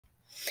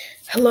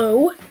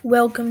Hello,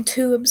 welcome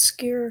to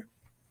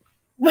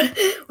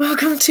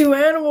welcome to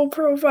Animal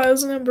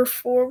Profiles number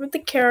 4 with the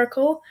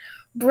Caracal,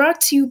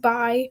 brought to you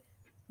by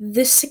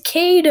the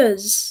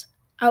cicadas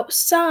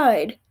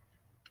outside,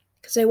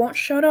 because they won't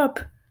shut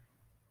up.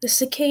 The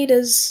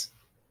cicadas,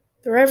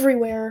 they're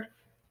everywhere.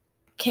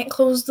 Can't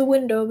close the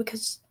window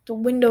because the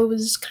window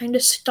is kind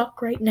of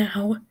stuck right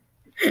now.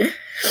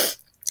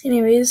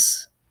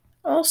 Anyways,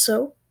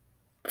 also,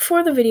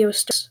 before the video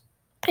starts,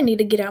 I need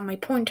to get out my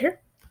pointer.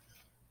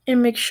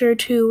 And make sure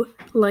to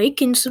like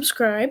and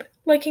subscribe.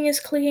 Liking is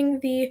clicking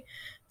the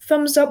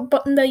thumbs up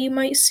button that you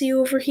might see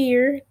over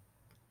here.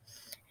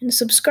 And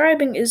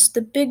subscribing is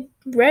the big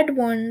red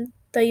one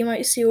that you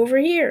might see over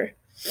here.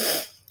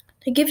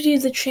 It gives you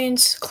the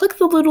chance, click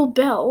the little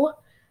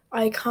bell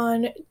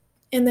icon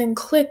and then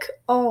click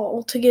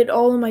all to get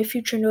all of my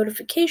future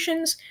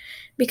notifications,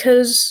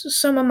 because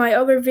some of my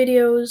other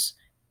videos,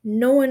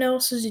 no one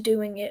else is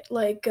doing it.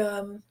 Like,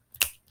 2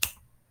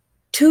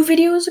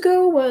 videos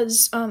ago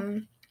was,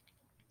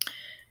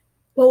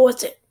 what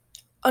was it?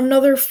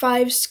 Another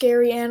 5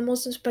 scary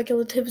animals in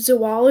speculative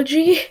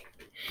zoology.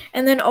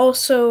 And then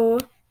also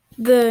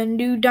the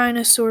new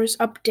dinosaurs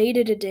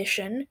updated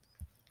edition.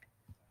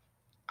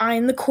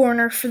 I'm in the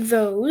corner for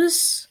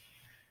those.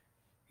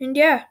 And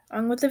yeah,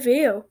 on with the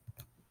video.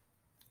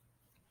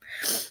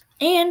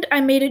 And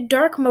I made it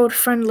dark mode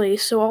friendly,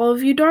 so all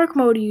of you dark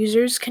mode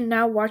users can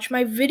now watch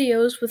my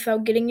videos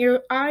without getting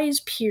your eyes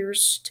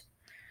pierced.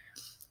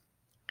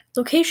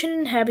 Location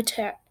and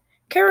habitat.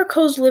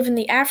 Caracals live in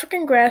the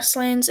African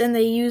grasslands, and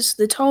they use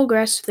the tall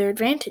grass to their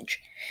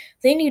advantage.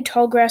 They need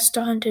tall grass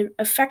to hunt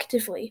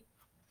effectively,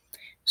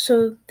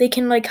 so they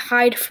can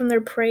hide from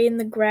their prey in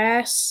the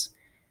grass,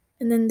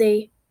 and then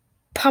they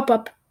pop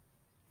up,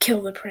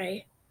 kill the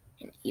prey,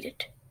 and eat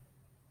it.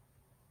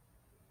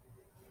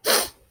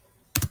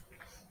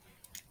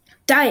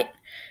 Diet.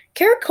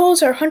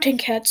 Caracals are hunting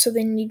cats, so they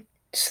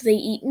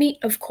eat meat,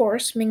 of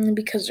course, mainly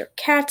because they're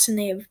cats and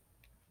they have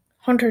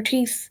hunter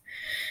teeth.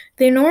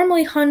 They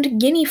normally hunt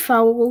guinea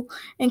fowl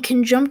and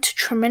can jump to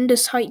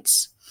tremendous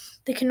heights.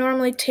 They can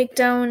normally take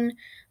down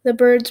the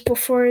birds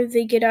before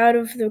they get out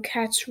of the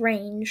cat's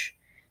range.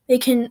 They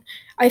can,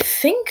 I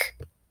think,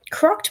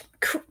 correct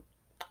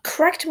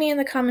me in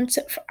the comments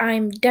if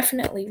I'm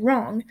definitely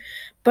wrong,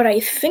 but I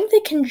think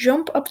they can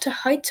jump up to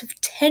heights of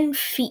 10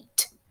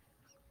 feet,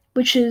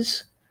 which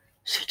is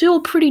still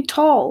pretty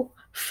tall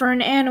for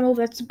an animal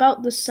that's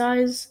about the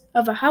size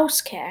of a house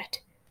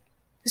cat.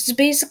 This is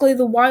basically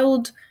the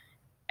wild,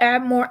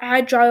 more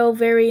agile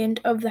variant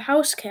of the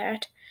house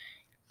cat.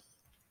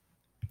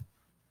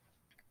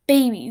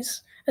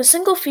 Babies. A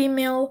single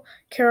female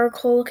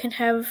caracal can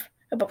have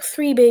about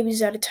 3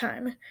 babies at a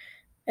time.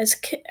 As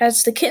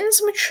the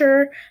kittens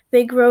mature,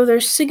 they grow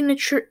their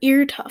signature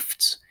ear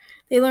tufts.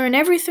 They learn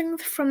everything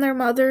from their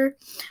mother,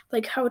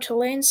 like how to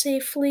land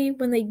safely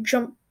when they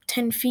jump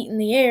 10 feet in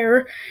the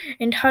air,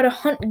 and how to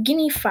hunt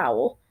guinea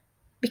fowl,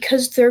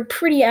 because they're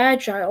pretty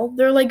agile.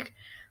 They're like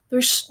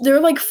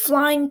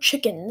flying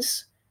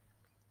chickens.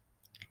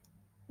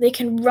 They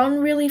can run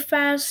really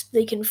fast,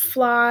 they can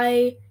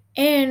fly,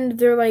 and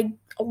they're like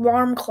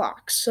alarm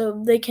clocks,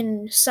 so they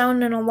can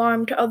sound an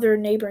alarm to other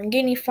neighboring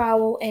guinea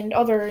fowl and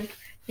other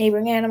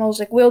neighboring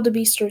animals like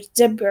wildebeest or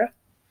zebra.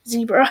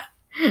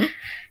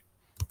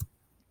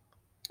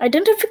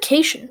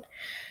 Identification.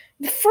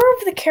 The fur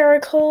of the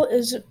caracal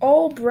is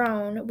all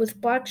brown with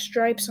black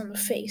stripes on the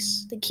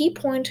face. The key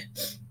point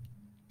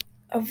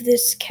of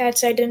this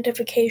cat's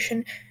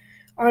identification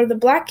are the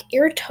black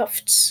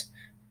tufts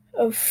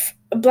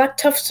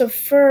of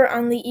fur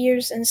on the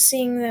ears and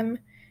seeing them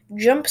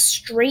jump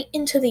straight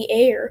into the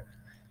air.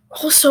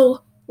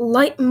 Also,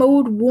 light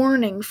mode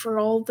warning for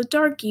all the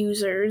dark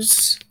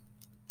users.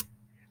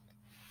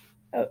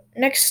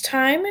 Next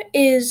time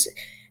is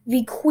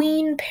the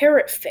queen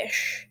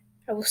parrotfish.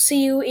 I will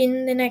see you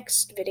in the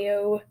next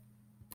video.